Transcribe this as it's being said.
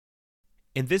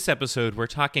In this episode, we're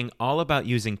talking all about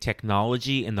using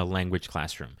technology in the language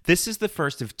classroom. This is the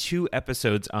first of 2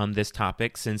 episodes on this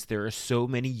topic since there are so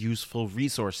many useful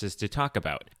resources to talk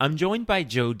about. I'm joined by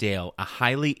Joe Dale, a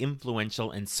highly influential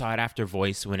and sought-after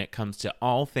voice when it comes to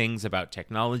all things about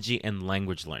technology and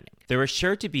language learning. There are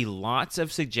sure to be lots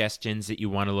of suggestions that you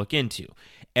want to look into.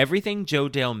 Everything Joe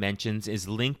Dale mentions is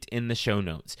linked in the show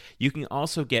notes. You can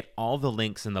also get all the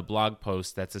links in the blog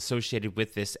post that's associated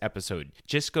with this episode.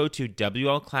 Just go to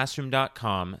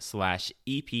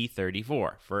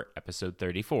wlclassroom.com/EP34 for episode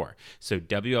 34. So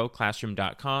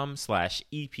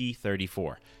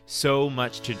wlclassroom.com/EP34. So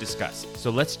much to discuss.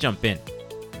 So let's jump in.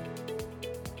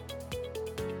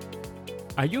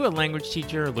 Are you a language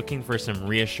teacher looking for some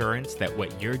reassurance that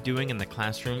what you're doing in the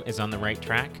classroom is on the right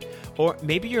track? Or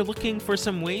maybe you're looking for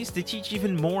some ways to teach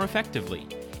even more effectively.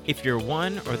 If you're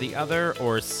one or the other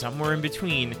or somewhere in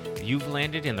between, you've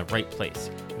landed in the right place.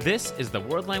 This is the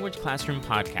World Language Classroom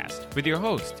Podcast with your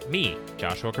host, me,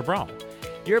 Joshua Cabral.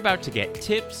 You're about to get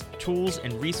tips, tools,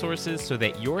 and resources so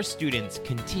that your students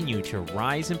continue to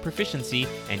rise in proficiency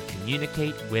and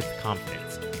communicate with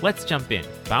confidence. Let's jump in.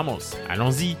 Vamos,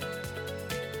 allons-y.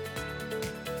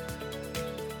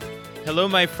 Hello,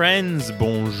 my friends.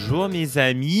 Bonjour, mes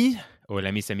amis.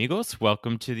 Hola, mis amigos.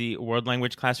 Welcome to the World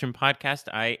Language Classroom Podcast.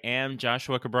 I am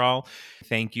Joshua Cabral.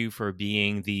 Thank you for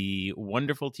being the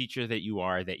wonderful teacher that you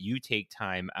are, that you take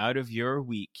time out of your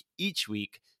week, each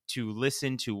week, to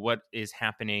listen to what is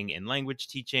happening in language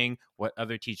teaching, what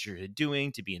other teachers are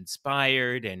doing, to be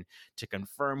inspired and to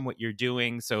confirm what you're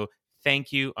doing. So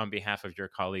thank you on behalf of your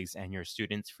colleagues and your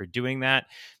students for doing that.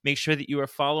 Make sure that you are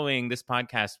following this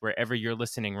podcast wherever you're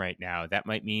listening right now. That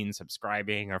might mean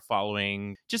subscribing or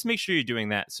following. Just make sure you're doing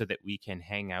that so that we can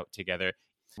hang out together.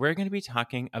 We're going to be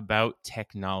talking about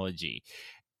technology.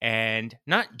 And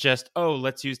not just,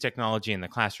 let's use technology in the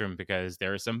classroom because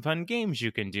there are some fun games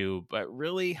you can do, but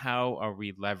really how are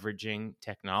we leveraging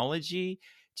technology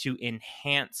to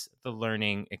enhance the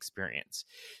learning experience.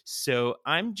 So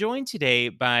I'm joined today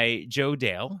by Joe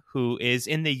Dale, who is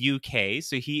in the UK.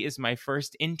 So he is my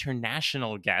first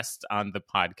international guest on the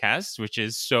podcast, which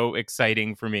is so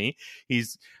exciting for me.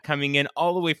 He's coming in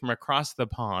all the way from across the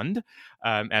pond,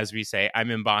 as we say. I'm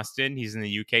in Boston. He's in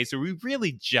the UK. So we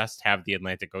really just have the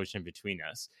Atlantic Ocean between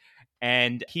us.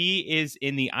 And he is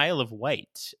in the Isle of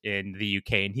Wight in the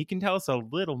UK, and he can tell us a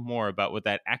little more about what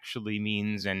that actually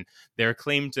means and their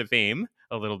claim to fame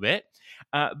a little bit.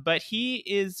 But he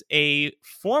is a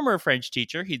former French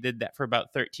teacher. He did that for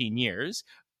about 13 years.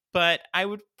 But I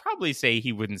would probably say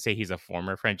he wouldn't say he's a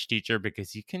former French teacher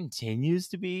because he continues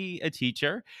to be a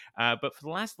teacher. But for the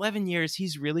last 11 years,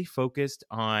 he's really focused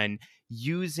on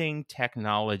using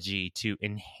technology to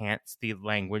enhance the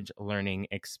language learning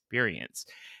experience.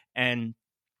 And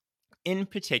in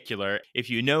particular, if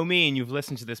you know me and you've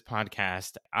listened to this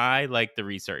podcast, I like the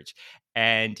research.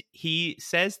 And he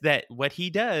says that what he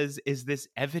does is this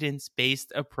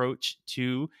evidence-based approach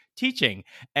to teaching.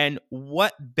 And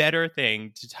what better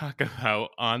thing to talk about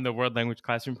on the World Language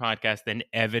Classroom Podcast than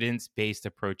evidence-based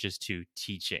approaches to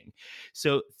teaching?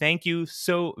 So thank you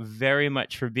so very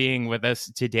much for being with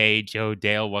us today, Joe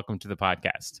Dale. Welcome to the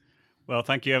podcast. Well,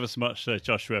 thank you ever so much,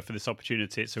 Joshua, for this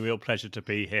opportunity. It's a real pleasure to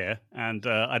be here. And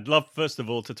I'd love, first of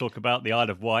all, to talk about the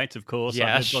Isle of Wight, of course.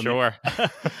 Yeah, sure.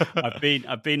 I've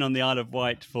been on the Isle of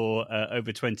Wight for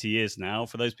over 20 years now.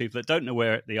 For those people that don't know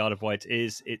where the Isle of Wight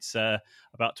is, it's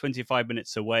about 25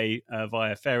 minutes away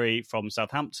via ferry from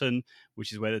Southampton,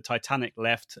 which is where the Titanic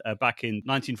left back in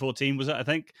 1914, was it, I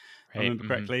think, if I remember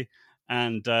correctly.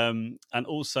 And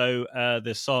also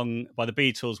the song by the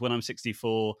Beatles, When I'm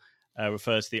 64,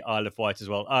 refers to the Isle of Wight as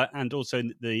well, and also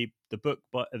the book,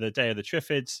 The Day of the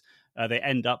Triffids. They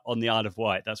end up on the Isle of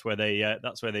Wight. That's where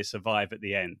they survive at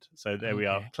the end. So there we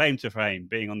are, claim to fame,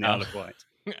 being on the Isle of Wight.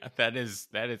 That is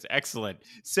excellent.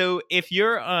 So if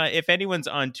anyone's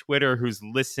on Twitter who's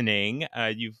listening,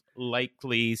 you've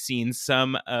likely seen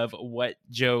some of what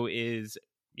Joe is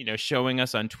showing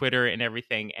us on Twitter and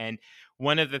everything. And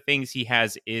one of the things he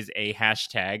has is a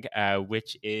hashtag,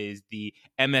 which is the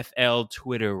MFL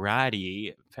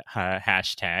Twitterati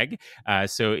hashtag.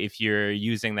 So if you're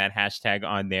using that hashtag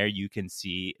on there, you can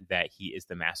see that he is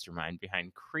the mastermind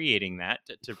behind creating that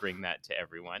to bring that to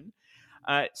everyone.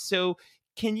 So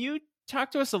can you talk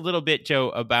to us a little bit, Joe,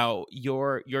 about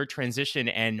your transition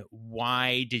and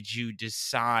why did you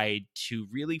decide to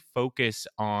really focus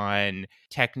on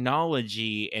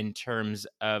technology in terms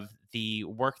of the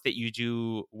work that you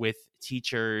do with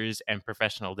teachers and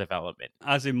professional development?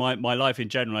 As in my life in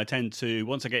general, I tend to,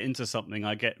 once I get into something,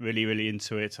 I get really, really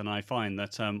into it. And I find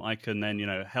that I can then,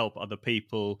 help other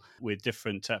people with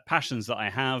different passions that I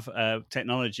have.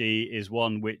 Technology is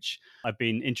one which I've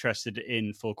been interested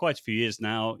in for quite a few years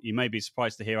now. You may be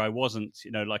surprised to hear I wasn't,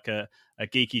 like a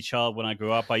geeky child when I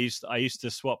grew up. I used to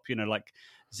swap, like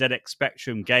ZX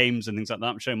Spectrum games and things like that.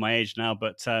 I'm showing my age now,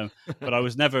 but I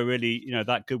was never really,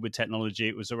 that good with technology.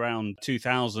 It was around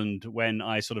 2000 when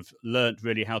I sort of learned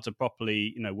really how to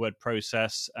properly, word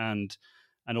process and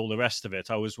all the rest of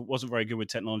it. I wasn't very good with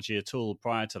technology at all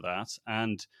prior to that,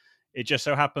 and it just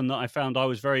so happened that I found I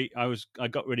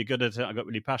got really good at it. I got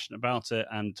really passionate about it,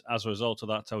 and as a result of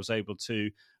that, I was able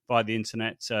to, via the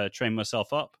internet, train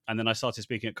myself up. And then I started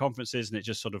speaking at conferences, and it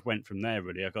just sort of went from there,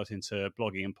 really. I got into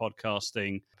blogging and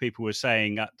podcasting. People were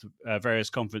saying at various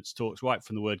conference talks right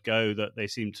from the word go that they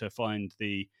seemed to find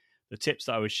the tips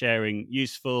that I was sharing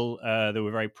useful. They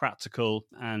were very practical,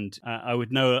 and I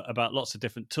would know about lots of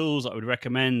different tools I would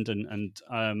recommend, and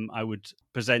I would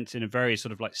present in a very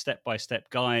sort of like step-by-step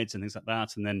guides and things like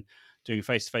that, and then doing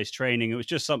face-to-face training. It was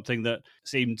just something that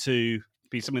seemed to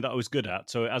be something that I was good at.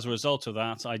 So as a result of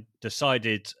that, I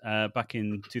decided back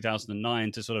in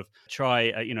 2009 to sort of try,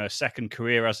 a second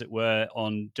career, as it were,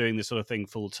 on doing this sort of thing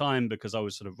full time, because I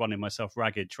was sort of running myself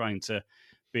ragged trying to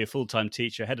be a full-time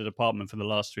teacher, head of department for the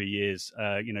last 3 years,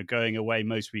 going away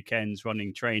most weekends,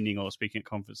 running training or speaking at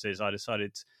conferences. I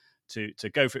decided to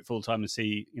go for it full-time and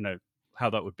see, how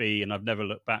that would be. And I've never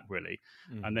looked back, really.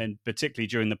 Mm-hmm. And then particularly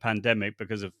during the pandemic,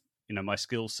 because of, my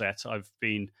skill set, I've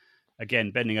been,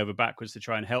 again, bending over backwards to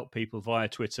try and help people via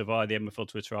Twitter, via the MFL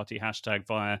Twitterati hashtag,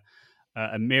 via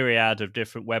a myriad of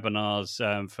different webinars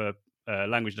for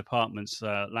language departments,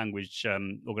 language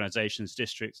organizations,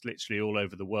 districts, literally all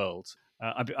over the world.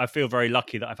 I feel very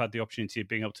lucky that I've had the opportunity of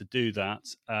being able to do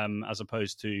that, as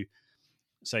opposed to,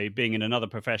 say, being in another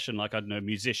profession like, I don't know, a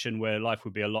musician, where life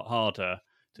would be a lot harder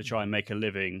to try and make a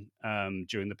living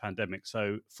during the pandemic.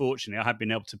 So fortunately, I have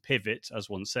been able to pivot, as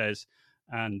one says,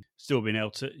 and still being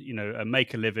able to,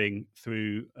 make a living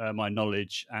through my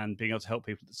knowledge and being able to help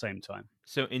people at the same time.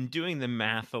 So in doing the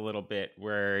math a little bit,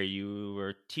 where you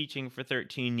were teaching for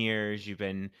 13 years, you've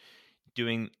been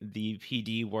doing the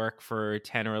PD work for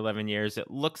 10 or 11 years,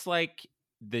 it looks like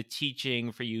the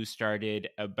teaching for you started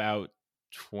about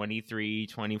 23,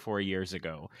 24 years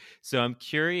ago. So I'm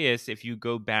curious if you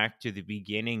go back to the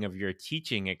beginning of your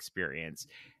teaching experience.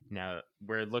 Now,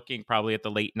 we're looking probably at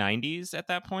the late 90s at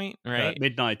that point, right?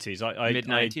 Mid-90s.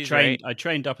 Mid-90s, I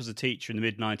trained up as a teacher in the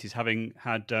mid-90s, having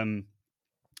had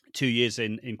 2 years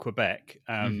in Quebec,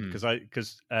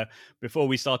 because before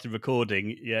we started recording,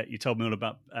 you told me all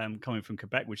about coming from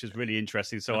Quebec, which is really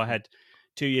interesting. So I had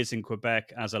 2 years in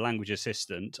Quebec as a language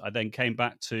assistant. I then came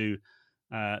back to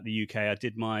the UK. I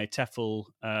did my TEFL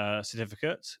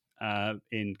certificate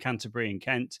in Canterbury in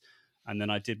Kent, and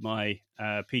then I did my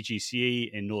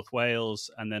PGCE in North Wales,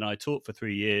 and then I taught for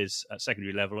 3 years at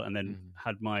secondary level, and then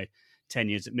had my 10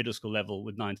 years at middle school level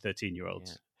with 9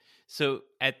 13-year-olds. Yeah. So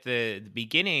at the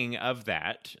beginning of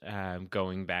that,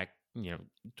 going back,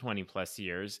 20 plus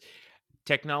years,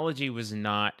 technology was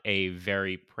not a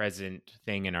very present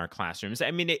thing in our classrooms.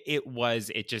 I mean, it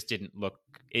wasn't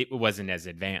as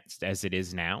advanced as it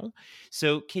is now.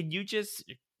 So can you just,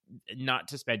 not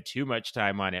to spend too much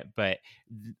time on it, but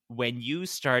when you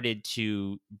started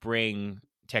to bring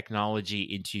technology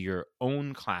into your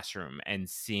own classroom and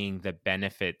seeing the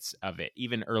benefits of it,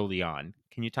 even early on,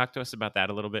 can you talk to us about that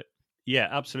a little bit? Yeah,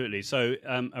 absolutely. So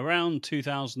around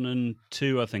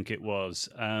 2002, I think it was,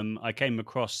 I came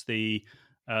across the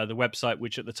website,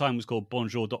 which at the time was called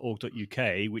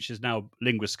bonjour.org.uk, which is now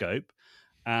Linguascope.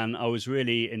 And I was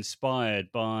really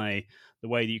inspired by the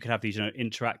way that you could have these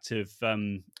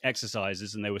interactive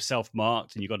exercises, and they were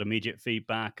self-marked, and you got immediate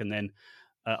feedback. And then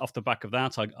off the back of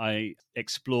that, I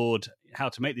explored how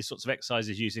to make these sorts of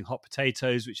exercises using Hot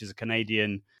Potatoes, which is a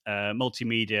Canadian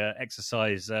multimedia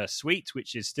exercise suite,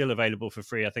 which is still available for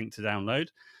free, I think, to download.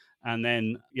 And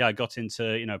then, I got into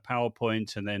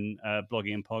PowerPoint, and then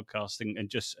blogging and podcasting, and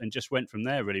just went from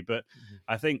there, really. But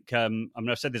I think,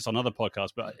 I've said this on other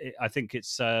podcasts, but I think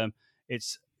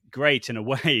it's great in a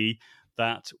way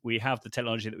that we have the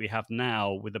technology that we have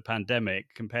now with the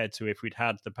pandemic, compared to if we'd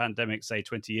had the pandemic, say,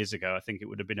 20 years ago. I think it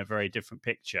would have been a very different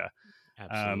picture.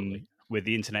 Absolutely. With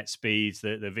the internet speeds,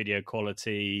 the video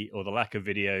quality, or the lack of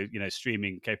video,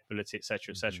 streaming capability, et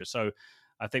cetera, et cetera. So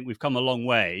I think we've come a long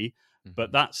way.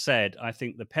 But that said, I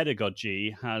think the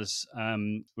pedagogy has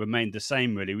remained the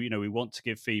same, really. We want to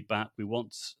give feedback. We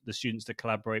want the students to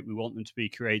collaborate. We want them to be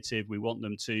creative. We want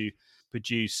them to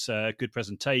produce good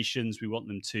presentations. We want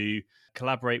them to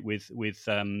collaborate with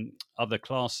other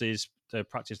classes to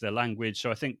practice their language.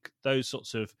 So I think those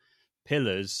sorts of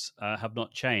pillars have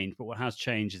not changed, but what has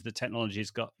changed is the technology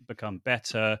has become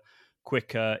better,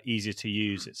 quicker, easier to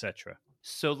use, etc.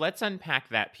 So let's unpack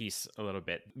that piece a little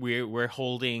bit. We're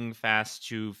holding fast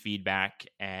to feedback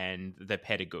and the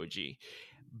pedagogy,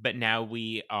 but now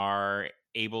we are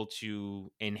able to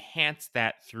enhance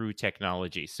that through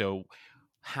technology. So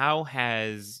how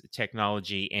has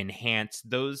technology enhanced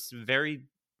those very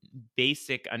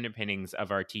basic underpinnings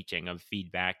of our teaching of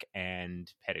feedback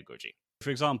and pedagogy? For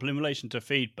example, in relation to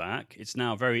feedback, it's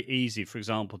now very easy, for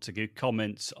example, to give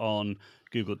comments on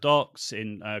Google Docs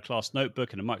in Class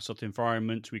Notebook in a Microsoft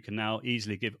environment. We can now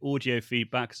easily give audio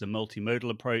feedback as a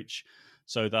multimodal approach,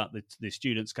 so that the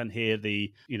students can hear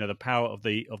the power of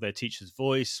their teacher's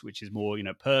voice, which is more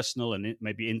personal and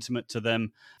maybe intimate to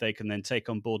them. They can then take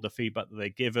on board the feedback that they're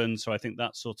given. So I think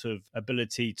that sort of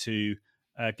ability to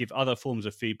give other forms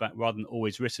of feedback rather than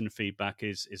always written feedback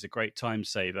is a great time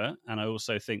saver. And I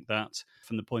also think that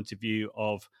from the point of view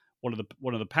of one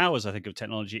of the powers, I think, of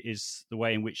technology is the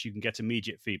way in which you can get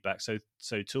immediate feedback. So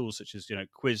tools such as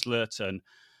Quizlet and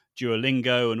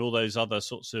Duolingo and all those other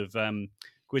sorts of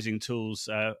quizzing tools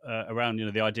around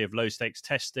the idea of low stakes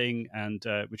testing and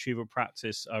retrieval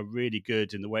practice are really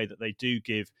good in the way that they do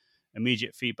give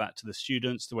immediate feedback to the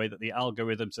students. The way that the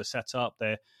algorithms are set up,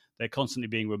 they're constantly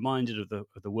being reminded of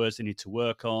the words they need to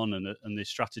work on and the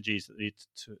strategies that they need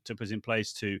to put in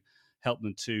place to help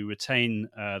them to retain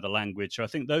the language. So I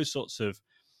think those sorts of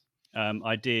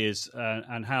ideas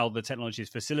and how the technology is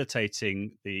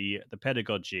facilitating the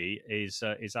pedagogy is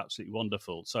absolutely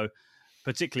wonderful. So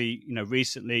particularly,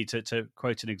 recently, to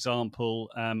quote an example,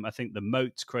 I think the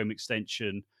Mote Chrome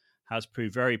extension has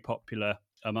proved very popular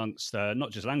amongst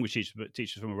not just language teachers, but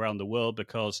teachers from around the world,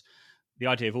 because the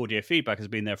idea of audio feedback has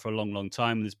been there for a long, long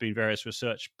time. And there's been various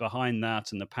research behind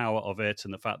that and the power of it,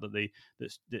 and the fact that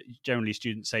generally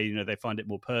students say, they find it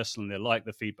more personal and they like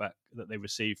the feedback that they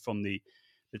receive from the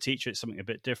teacher. It's something a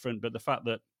bit different. But the fact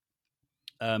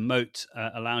that Mote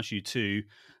allows you to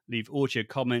leave audio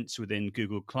comments within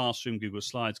Google Classroom, Google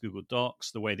Slides, Google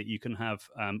Docs, the way that you can have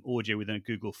audio within a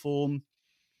Google form,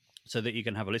 so that you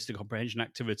can have a listening comprehension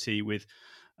activity with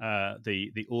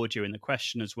the audio in the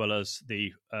question, as well as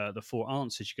the 4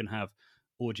 answers. You can have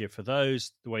audio for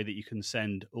those, the way that you can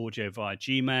send audio via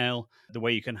Gmail, the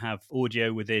way you can have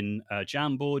audio within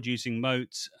Jamboard using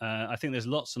Mote. I think there's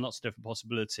lots and lots of different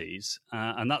possibilities,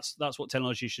 and that's what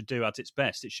technology should do at its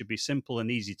best. It should be simple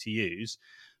and easy to use,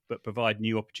 but provide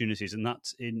new opportunities, and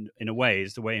that in a way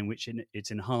is the way in which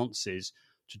it enhances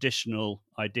traditional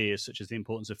ideas such as the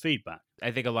importance of feedback.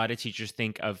 I think a lot of teachers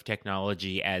think of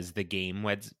technology as the game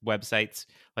websites,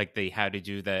 like how to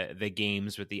do the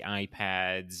games with the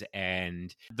iPads,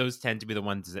 and those tend to be the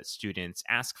ones that students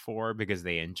ask for because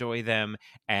they enjoy them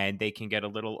and they can get a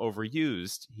little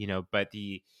overused, but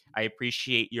I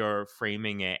appreciate your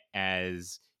framing it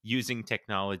as using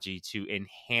technology to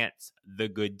enhance the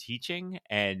good teaching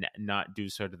and not do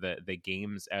sort of the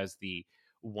games as the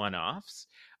one-offs.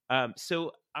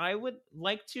 So I would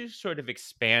like to sort of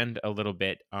expand a little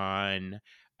bit on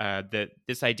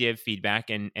this idea of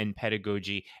feedback and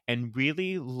pedagogy, and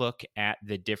really look at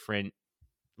the different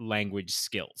language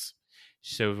skills.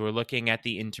 So we're looking at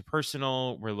the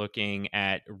interpersonal, we're looking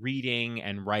at reading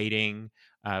and writing.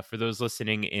 For those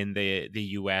listening in the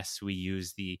US, we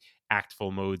use the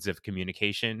actful modes of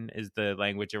communication is the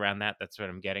language around that. That's what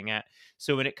I'm getting at.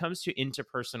 So when it comes to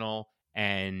interpersonal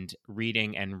and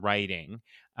reading and writing,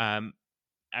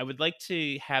 I would like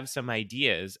to have some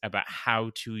ideas about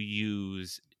how to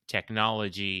use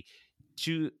technology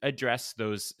to address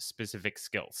those specific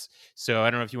skills. So I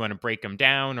don't know if you want to break them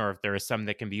down or if there are some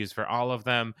that can be used for all of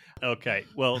them. Okay,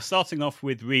 well, starting off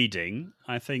with reading,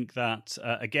 I think that,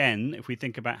 again, if we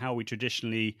think about how we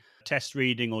traditionally test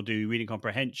reading or do reading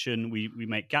comprehension, we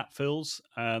make gap fills.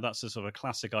 That's a sort of a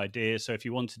classic idea. So if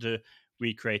you wanted to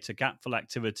recreate a gap fill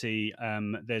activity,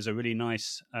 there's a really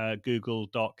nice Google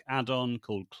Doc add-on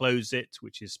called Close-It,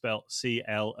 which is spelled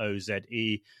CLOZE,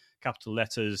 capital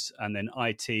letters, and then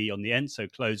IT on the end, so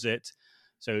Close-It.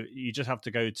 So you just have to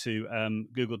go to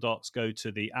Google Docs, go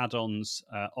to the add-ons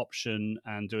option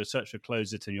and do a search for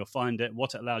Close-It, and you'll find it.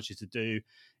 What it allows you to do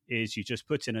is you just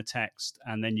put in a text,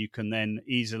 and then you can then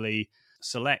easily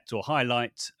select or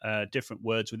highlight different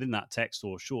words within that text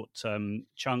or short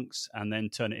chunks, and then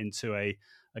turn it into a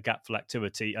gap fill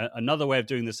activity. Another way of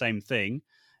doing the same thing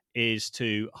is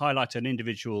to highlight an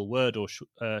individual word or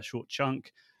short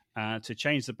chunk, to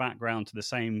change the background to the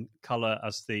same color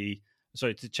as to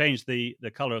change the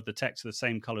color of the text to the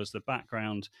same color as the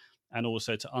background, and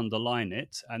also to underline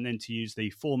it, and then to use the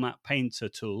Format Painter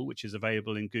tool, which is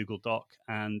available in Google Doc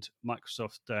and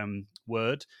Microsoft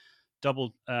Word.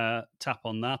 Double tap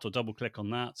on that or double click on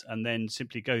that, and then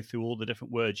simply go through all the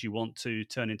different words you want to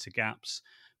turn into gaps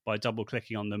by double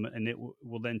clicking on them, and it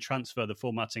will then transfer the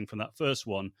formatting from that first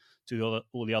one to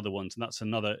all the other ones. And that's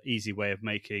another easy way of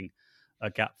making a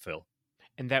gap fill.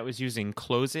 And that was using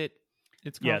Close It.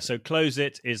 It's called? Yeah, so Close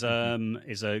It is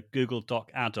a Google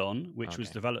Doc add-on, which was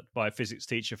developed by a physics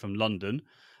teacher from London.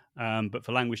 But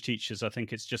for language teachers, I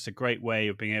think it's just a great way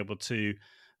of being able to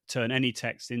turn any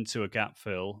text into a gap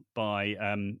fill by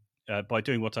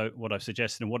doing what I've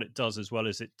suggested. And what it does as well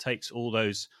is it takes all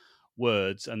those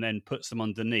words and then puts them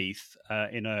underneath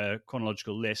in a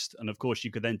chronological list. And of course,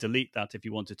 you could then delete that if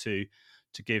you wanted to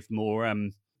give more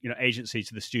agency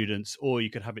to the students, or you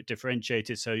could have it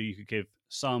differentiated, so you could give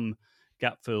some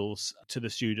gap fills to the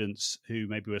students who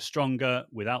maybe were stronger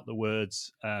without the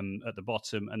words at the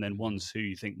bottom, and then ones who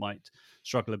you think might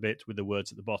struggle a bit with the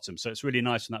words at the bottom. So it's really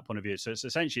nice from that point of view. So it's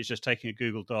just taking a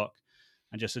Google Doc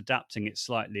and just adapting it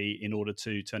slightly in order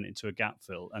to turn it into a gap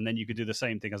fill. And then you could do the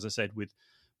same thing, as I said, with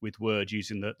Word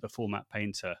using the Format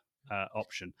Painter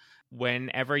option.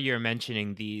 Whenever you're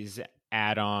mentioning these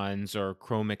add-ons or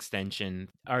Chrome extension,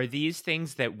 are these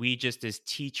things that we just as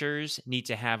teachers need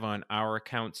to have on our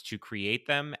accounts to create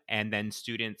them, and then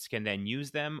students can then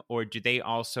use them? Or do they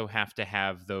also have to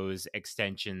have those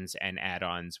extensions and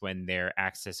add-ons when they're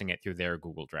accessing it through their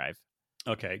Google Drive?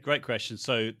 Okay, great question.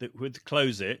 So with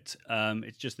Close It,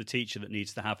 it's just the teacher that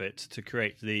needs to have it to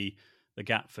create the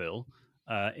gap fill.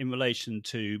 In relation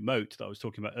to Mote that I was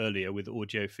talking about earlier with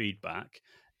audio feedback,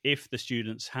 if the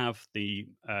students have the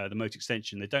Mote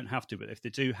extension, they don't have to, but if they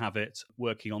do have it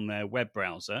working on their web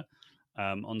browser,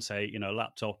 on say a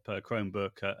laptop, a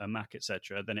Chromebook, a Mac,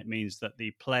 etc., then it means that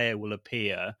the player will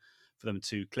appear for them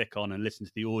to click on and listen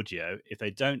to the audio. If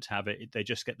they don't have it, they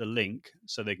just get the link,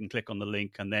 so they can click on the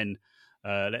link, and then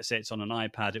let's say it's on an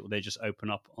iPad, they just open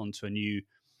up onto a new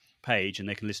page and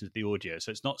they can listen to the audio.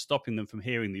 So it's not stopping them from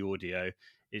hearing the audio.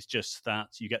 It's just that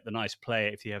you get the nice player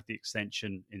if you have the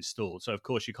extension installed. So of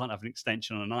course you can't have an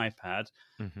extension on an iPad.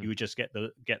 You would just get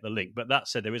the link. But that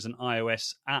said, there is an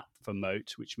iOS app for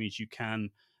Mote, which means you can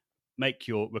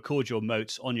record your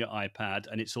Motes on your iPad,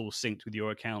 and it's all synced with your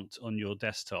account on your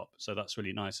desktop. So that's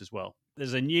really nice as well.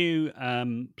 There's a new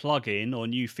plugin or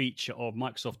new feature of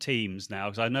Microsoft Teams now,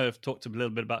 because I know I've talked a little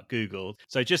bit about Google.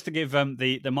 So just to give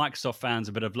the Microsoft fans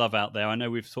a bit of love out there, I know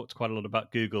we've talked quite a lot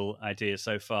about Google ideas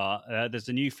so far. There's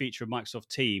a new feature of Microsoft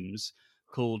Teams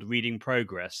called Reading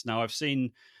Progress. Now, I've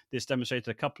seen this demonstrated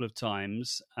a couple of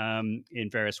times in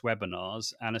various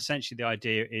webinars, and essentially the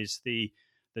idea is the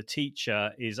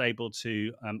teacher is able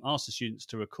to ask the students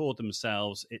to record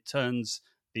themselves. It turns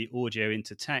the audio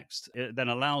into text. It then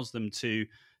allows them to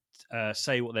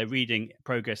say what their reading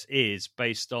progress is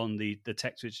based on the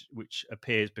text which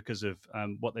appears because of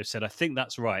what they've said. I think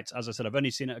that's right. As I said, I've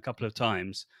only seen it a couple of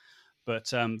times, but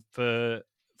for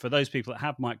those people that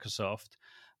have Microsoft,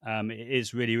 it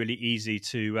is really, really easy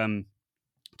to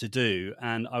do.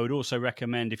 And I would also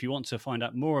recommend, if you want to find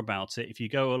out more about it, if you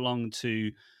go along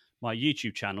to my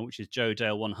YouTube channel, which is Joe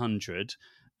Dale 100,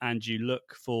 and you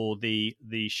look for the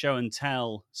show and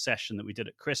tell session that we did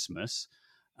at Christmas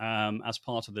as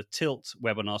part of the TILT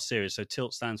webinar series. So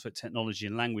TILT stands for Technology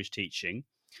and Language Teaching.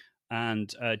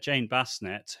 And Jane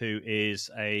Bassnett, who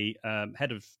is a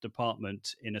head of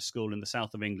department in a school in the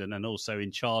south of England and also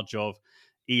in charge of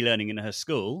e-learning in her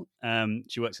school,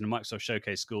 she works in a Microsoft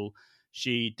Showcase school.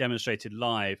 She demonstrated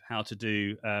live how to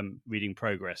do reading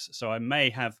progress. So I may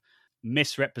have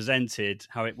misrepresented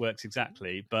how it works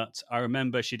exactly, but I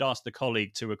remember she'd asked the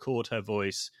colleague to record her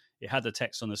voice. It had the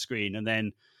text on the screen, and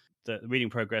then the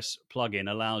Reading Progress plugin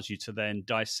allows you to then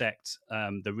dissect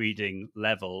the reading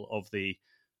level of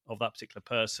that particular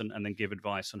person, and then give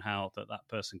advice on how that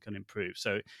person can improve.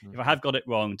 So if I have got it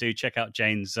wrong, do check out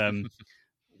Jane's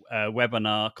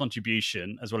webinar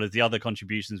contribution, as well as the other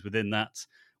contributions within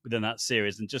that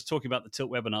series. And just talking about the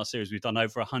Tilt webinar series, we've done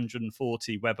over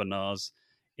 140 webinars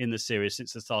in the series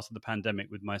since the start of the pandemic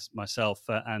with myself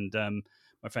and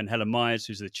my friend Helen Myers,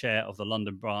 who's the chair of the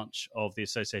London branch of the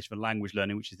Association for Language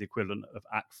Learning, which is the equivalent of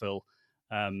ACFL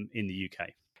in the UK.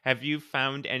 Have you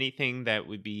found anything that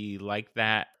would be like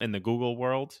that in the Google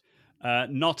world?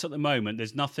 Not at the moment.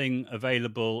 There's nothing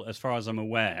available, as far as I'm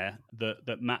aware,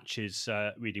 that matches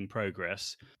reading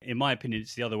progress. In my opinion,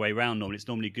 it's the other way around. Normally, it's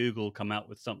normally Google come out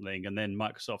with something and then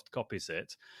Microsoft copies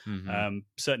it.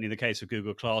 Certainly in the case of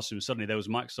Google Classroom, suddenly there was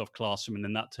Microsoft Classroom, and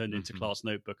then that turned into Class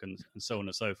Notebook and so on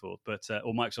and so forth. But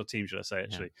or Microsoft Teams, should I say,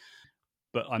 actually. Yeah.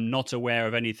 But I'm not aware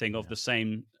of anything of the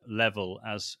same level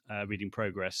as reading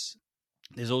progress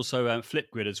There's also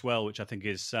Flipgrid as well, which I think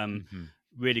is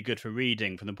really good for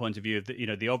reading from the point of view of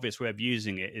the obvious way of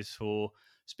using it is for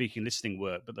speaking listening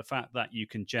work, but the fact that you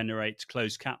can generate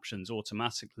closed captions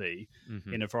automatically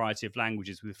in a variety of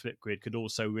languages with Flipgrid could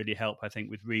also really help, I think,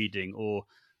 with reading or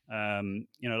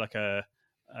like a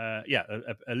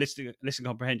listening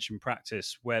comprehension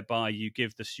practice whereby you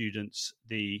give the students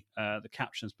the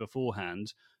captions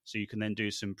beforehand, so you can then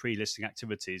do some pre-listening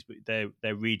activities, but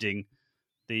they're reading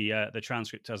the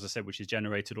transcript, as I said, which is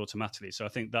generated automatically. So I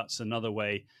think that's another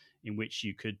way in which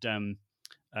you could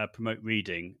promote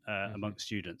reading amongst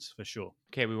students, for sure.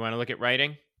 Okay, we want to look at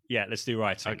writing? Yeah, let's do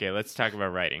writing. Okay, let's talk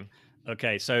about writing.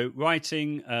 Okay, so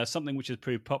writing, something which has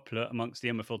proved popular amongst the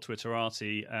MFL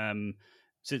Twitterati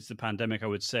since the pandemic, I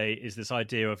would say, is this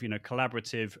idea of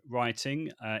collaborative writing,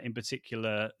 in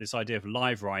particular this idea of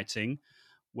live writing,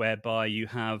 whereby you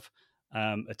have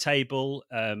a table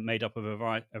made up of a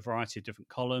variety of different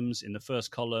columns. In the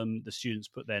first column, the students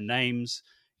put their names.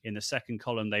 In the second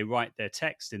column, they write their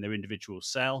text in their individual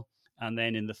cell. And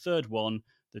then in the third one,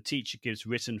 the teacher gives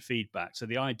written feedback. So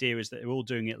the idea is that they're all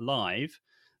doing it live.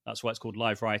 That's why it's called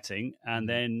live writing. And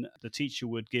then the teacher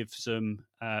would give some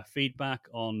feedback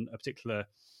on a particular,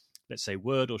 let's say,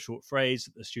 word or short phrase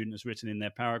that the student has written in their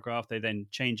paragraph. They then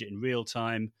change it in real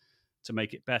time to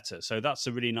make it better. So that's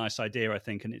a really nice idea, I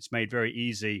think. And it's made very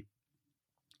easy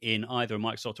in either a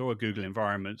Microsoft or a Google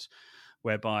environment,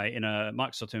 whereby in a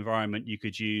Microsoft environment, you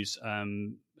could use a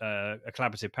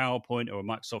collaborative PowerPoint or a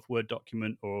Microsoft Word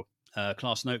document or a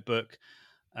class notebook.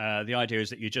 The idea is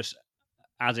that you're just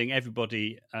adding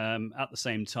everybody at the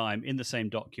same time in the same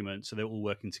document, so they're all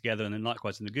working together. And then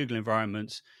likewise in the Google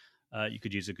environment, you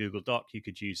could use a Google Doc, you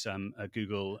could use a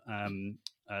Google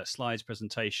Slides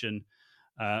presentation.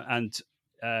 And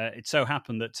it so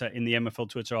happened that in the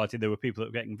MFL Twitterati, there were people that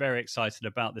were getting very excited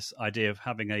about this idea of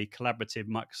having a collaborative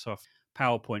Microsoft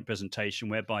PowerPoint presentation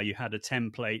whereby you had a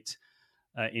template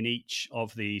in each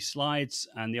of the slides.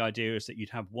 And the idea is that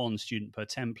you'd have one student per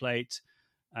template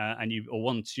or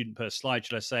one student per slide,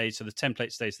 shall I say. So the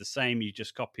template stays the same. You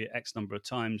just copy it X number of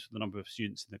times for the number of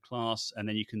students in the class. And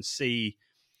then you can see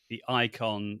the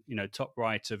icon, top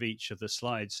right of each of the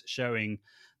slides showing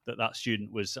that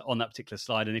student was on that particular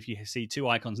slide. And if you see two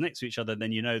icons next to each other,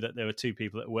 then you know that there are two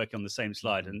people that are working on the same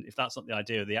slide. And if that's not the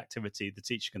idea of the activity, the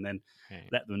teacher can then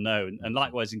let them know. And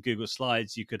likewise in Google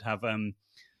Slides, you could have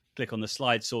click on the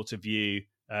slide sorter view.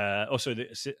 Also,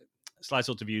 the slide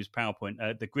sorter view is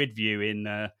PowerPoint, the grid view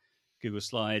in Google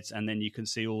Slides, and then you can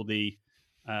see all the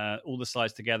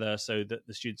slides together so that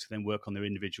the students can then work on their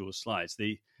individual slides.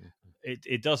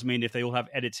 It does mean if they all have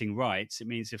editing rights, it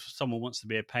means if someone wants to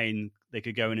be a pain, they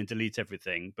could go in and delete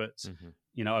everything. But,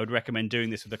 I would recommend doing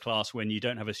this with a class when you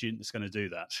don't have a student that's going to do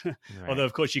that. Right. Although,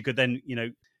 of course, you could then,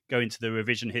 go into the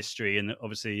revision history and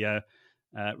obviously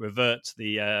revert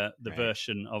the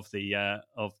version of the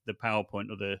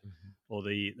PowerPoint or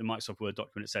the Microsoft Word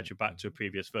document, etc., back to a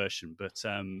previous version. But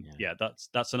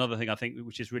that's another thing I think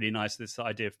which is really nice. This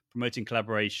idea of promoting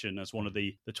collaboration as one of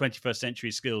the 21st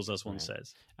century skills, as one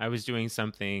says. I was doing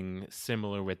something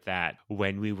similar with that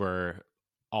when we were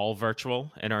all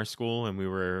virtual in our school and we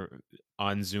were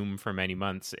on Zoom for many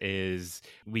months. Is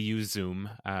we use Zoom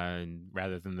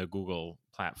rather than the Google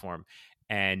platform.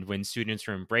 And when students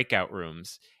were in breakout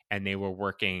rooms and they were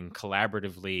working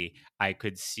collaboratively, I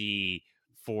could see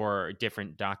 4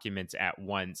 different documents at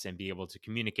once and be able to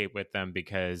communicate with them,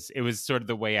 because it was sort of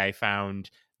the way I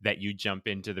found that you jump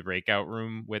into the breakout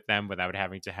room with them without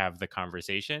having to have the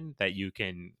conversation, that you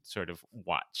can sort of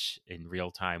watch in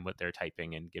real time what they're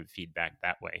typing and give feedback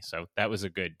that way. So that was a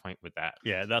good point with that.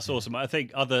 Yeah, that's awesome. I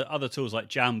think other tools like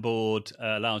Jamboard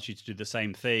allows you to do the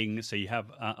same thing. So you have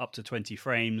up to 20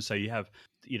 frames. So you have,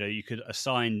 you could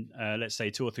assign, let's say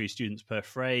 2 or 3 students per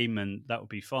frame, and that would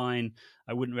be fine.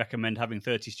 I wouldn't recommend having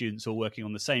 30 students all working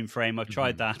on the same frame. I've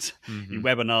tried that in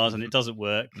webinars and it doesn't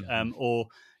work. Or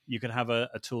you could have a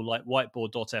tool like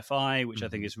whiteboard.fi, which I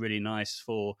think is really nice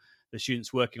for the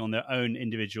students working on their own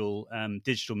individual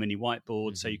digital mini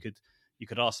whiteboard. So you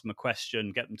could ask them a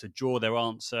question, get them to draw their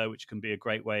answer, which can be a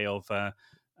great way of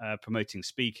promoting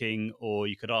speaking. Or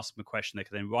you could ask them a question, they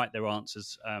could then write their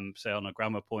answers, say on a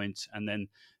grammar point, and then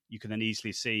you can then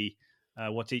easily see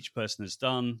what each person has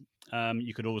done.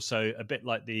 You could also, a bit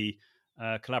like the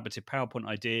collaborative PowerPoint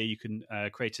idea, you can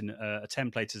create a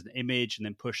template as an image and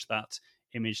then push that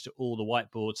image to all the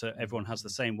whiteboards, so everyone has the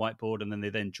same whiteboard, and then they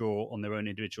then draw on their own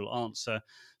individual answer.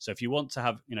 So if you want to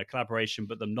have collaboration,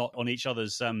 but them not on each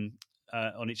other's mini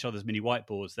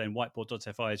whiteboards, then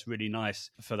whiteboard.fi is really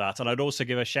nice for that. And I'd also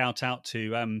give a shout out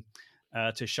to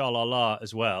to Shalala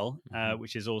as well,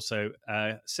 which is also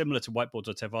similar to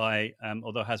Whiteboard.fi,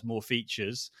 although has more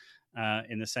features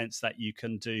in the sense that you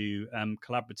can do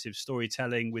collaborative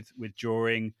storytelling with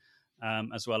drawing,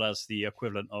 as well as the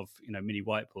equivalent of mini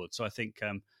whiteboard. So I think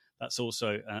that's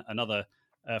also another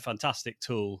fantastic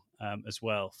tool as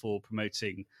well for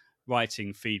promoting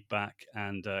writing, feedback,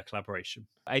 and collaboration.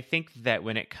 I think that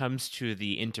when it comes to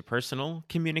the interpersonal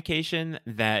communication,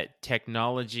 that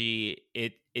technology,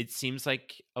 it seems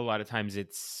like a lot of times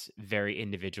it's very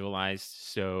individualized.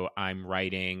 So I'm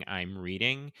writing, I'm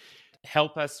reading.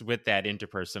 Help us with that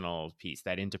interpersonal piece,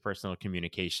 that interpersonal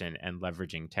communication and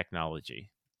leveraging technology.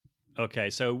 Okay,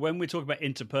 so when we talk about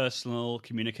interpersonal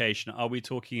communication, are we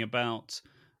talking about,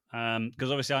 because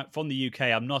obviously I'm from the UK,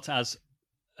 I'm not as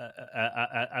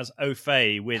au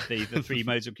fait with the three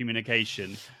modes of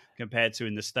communication compared to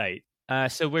in the States.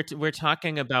 So we're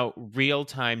talking about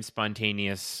real-time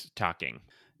spontaneous talking.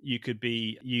 You could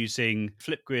be using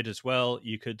Flipgrid as well.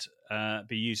 You could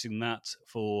be using that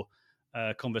for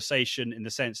conversation, in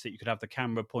the sense that you could have the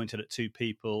camera pointed at two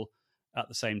people at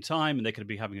the same time and they could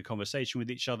be having a conversation with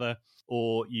each other.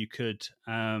 Or you could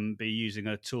be using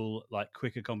a tool like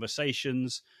Quicker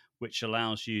Conversations, which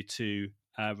allows you to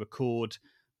record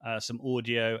some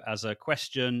audio as a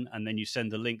question, and then you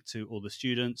send the link to all the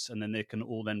students, and then they can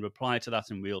all then reply to that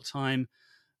in real time.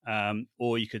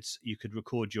 Or you could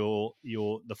record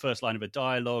the first line of a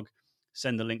dialogue,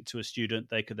 send the link to a student,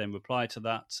 they could then reply to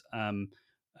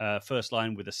that first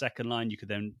line with the second line. You could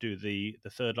then do the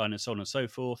third line, and so on and so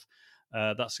forth.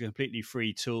 That's a completely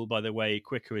free tool, by the way.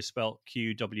 Quicker is spelled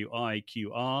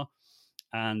QWIQR,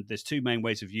 and there's two main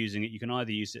ways of using it. You can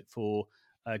either use it for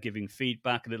giving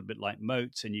feedback, a little bit like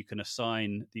Mote, and you can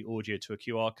assign the audio to a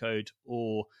QR code,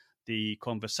 or the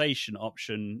conversation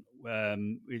option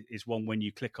is one when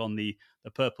you click on the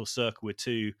purple circle with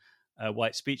two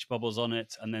white speech bubbles on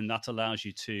it, and then that allows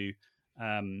you to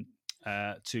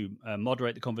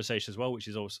moderate the conversation as well, which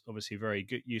is obviously very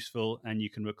good, useful. And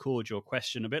you can record your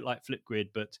question, a bit like Flipgrid,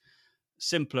 but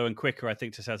simpler and quicker, I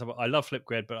think, to set up. I love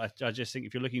Flipgrid, but I just think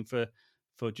if you're looking for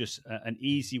just an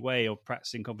easy way of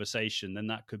practicing conversation, then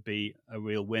that could be a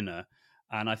real winner.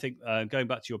 And I think going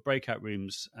back to your breakout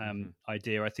rooms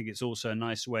idea, I think it's also a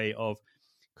nice way of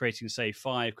creating, say,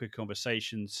 5 quick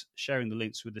conversations, sharing the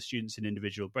links with the students in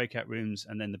individual breakout rooms,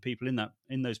 and then the people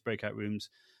in those breakout rooms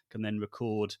can then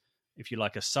record, if you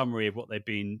like, a summary of what they've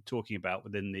been talking about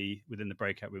within the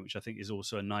breakout room, which I think is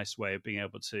also a nice way of being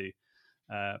able to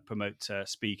promote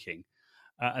speaking.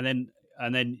 And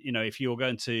then if you're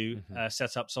going to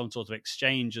set up some sort of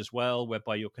exchange as well,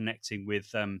 whereby you're connecting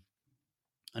with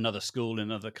another school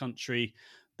in another country,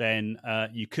 then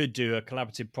you could do a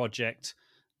collaborative project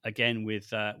again with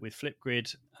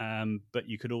Flipgrid, but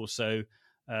you could also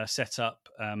set up.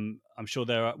 I'm sure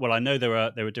there are. Well, I know there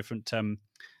are different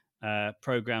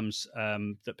programs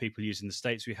that people use in the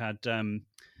States. We had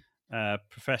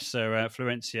Professor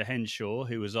Florencia Henshaw,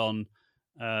 who was on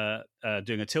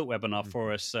doing a Tilt webinar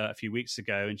for us a few weeks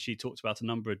ago, and she talked about a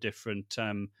number of different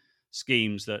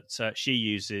schemes that she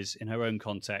uses in her own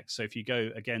context. So if you go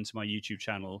again to my YouTube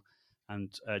channel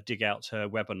and dig out her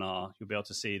webinar, you'll be able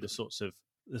to see the sorts of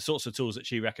tools that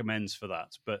she recommends for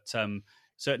that. But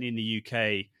certainly in the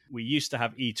UK, we used to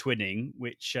have e-twinning,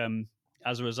 which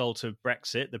as a result of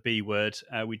Brexit, the B word,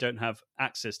 we don't have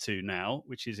access to now,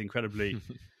 which is incredibly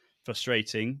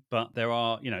frustrating. But there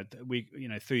are,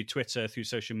 through Twitter, through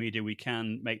social media, we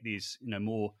can make these,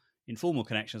 more informal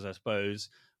connections, I suppose,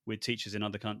 with teachers in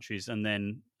other countries, and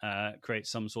then create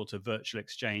some sort of virtual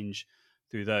exchange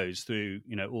through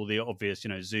all the obvious,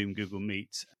 Zoom, Google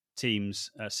Meet, Teams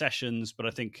sessions. But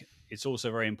I think it's also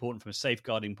very important from a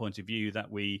safeguarding point of view that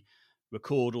we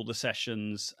record all the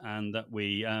sessions and that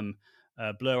we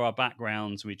blur our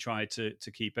backgrounds. We try to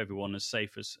keep everyone as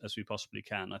safe as we possibly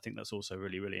can. I think that's also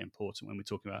really, really important when we're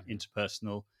talking about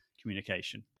interpersonal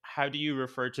communication. How do you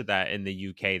refer to that in the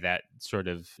UK, that sort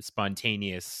of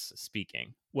spontaneous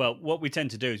speaking? Well, what we tend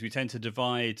to do is we tend to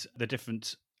divide the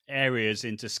different areas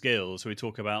into skills. So we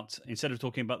talk about, instead of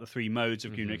talking about the 3 modes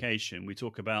of communication, we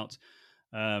talk about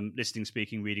listening,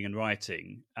 speaking, reading, and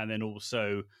writing, and then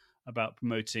also about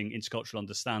promoting intercultural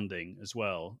understanding as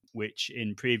well, which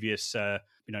in previous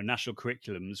national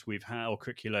curriculums we've had, or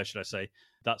curricula should I say,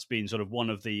 that's been sort of one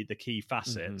of the key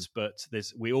facets. But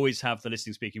we always have the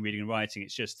listening, speaking, reading, and writing.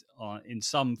 It's just in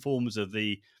some forms of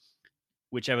the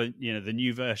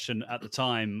new version at the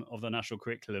time of the national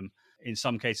curriculum, in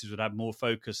some cases would have more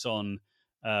focus on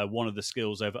one of the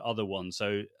skills over other ones.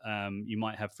 So you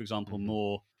might have, for example,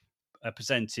 more a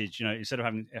percentage, instead of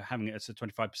having it as a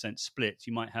 25% split,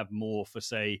 you might have more for,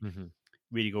 say,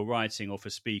 reading or writing, or for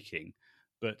speaking.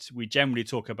 but we generally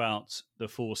talk about the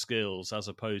 4 skills as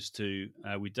opposed to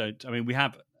we don't. I mean, we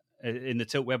have in the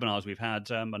Tilt webinars, we've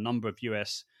had a number of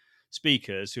US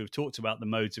speakers who have talked about the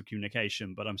modes of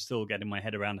communication, but I'm still getting my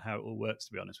head around how it all works,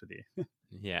 to be honest with you.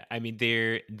 Yeah, I mean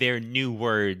they're new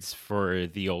words for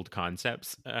the old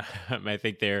concepts. I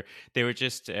think they're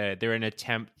an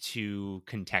attempt to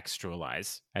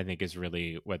contextualize. I think is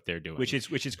really what they're doing, which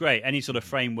is great. Any sort of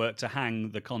framework to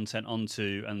hang the content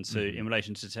onto and to Mm-hmm. in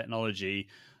relation to technology,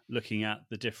 looking at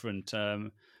the different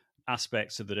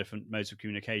aspects of the different modes of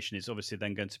communication is obviously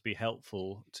then going to be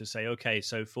helpful to say, okay,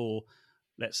 so for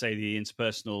let's say the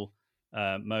interpersonal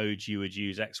mode, you would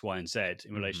use X, Y, and Z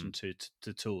in relation to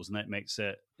tools, and that makes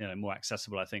it more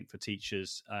accessible, I think, for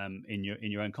teachers in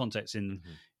your own context. In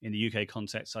the UK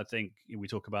context, I think we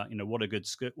talk about what are good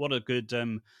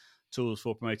tools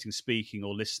for promoting speaking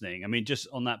or listening. I mean, just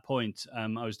on that point, I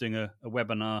was doing a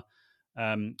webinar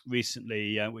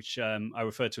recently, which I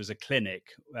refer to as a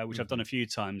clinic, which I've done a few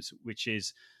times, which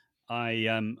is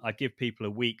I give people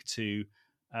a week to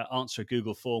answer a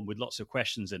Google form with lots of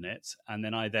questions in it, and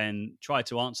then I try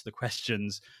to answer the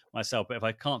questions myself. But if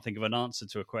I can't think of an answer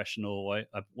to a question, or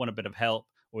I want a bit of help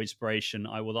or inspiration,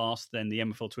 I will ask then the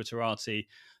MFL Twitterati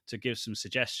to give some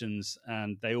suggestions,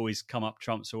 and they always come up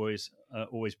trumps, always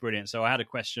brilliant. So I had a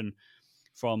question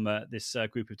from this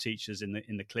group of teachers in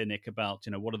the clinic about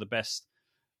what are the best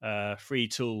free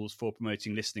tools for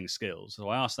promoting listening skills. So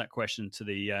I asked that question to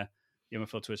the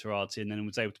MFL Twitterati, and then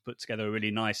was able to put together a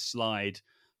really nice slide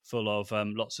full of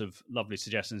lots of lovely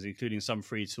suggestions, including some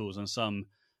free tools and some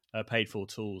paid for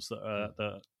tools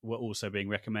that were also being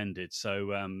recommended.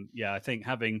 So I think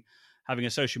having a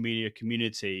social media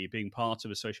community, being part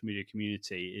of a social media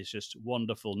community, is just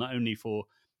wonderful, not only for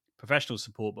professional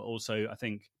support, but also I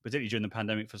think particularly during the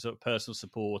pandemic for sort of personal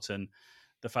support, and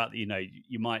the fact that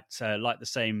you might like the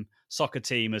same soccer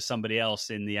team as somebody else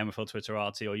in the MFL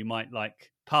Twitterati, or you might like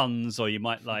puns, or you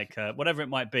might like whatever it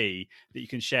might be, that you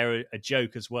can share a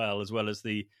joke as well as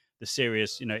the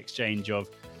serious exchange of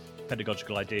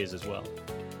pedagogical ideas as well.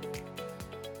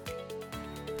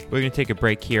 We're going to take a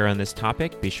break here on this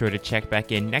topic. Be sure to check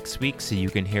back in next week so you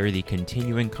can hear the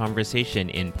continuing conversation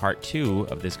in part 2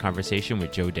 of this conversation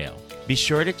with Joe Dale. Be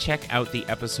sure to check out the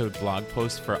episode blog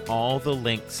post for all the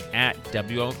links at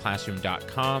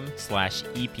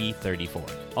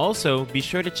wlclassroom.com/EP34. Also, be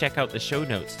sure to check out the show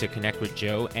notes to connect with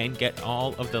Joe and get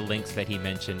all of the links that he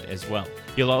mentioned as well.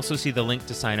 You'll also see the link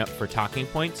to sign up for Talking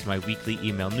Points, my weekly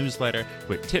email newsletter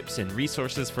with tips and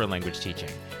resources for language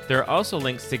teaching. There are also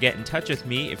links to get in touch with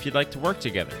me if you'd like to work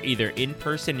together, either in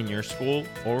person in your school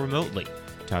or remotely.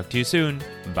 Talk to you soon.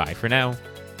 Bye for now.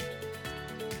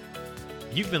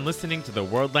 You've been listening to the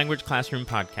World Language Classroom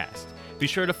podcast. Be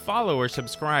sure to follow or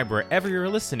subscribe wherever you're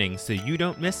listening so you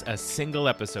don't miss a single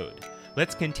episode.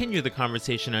 Let's continue the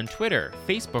conversation on Twitter,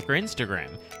 Facebook, or Instagram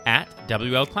at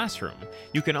WL Classroom.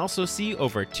 You can also see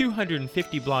over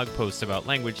 250 blog posts about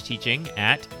language teaching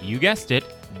at, you guessed it,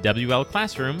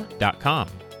 WLClassroom.com.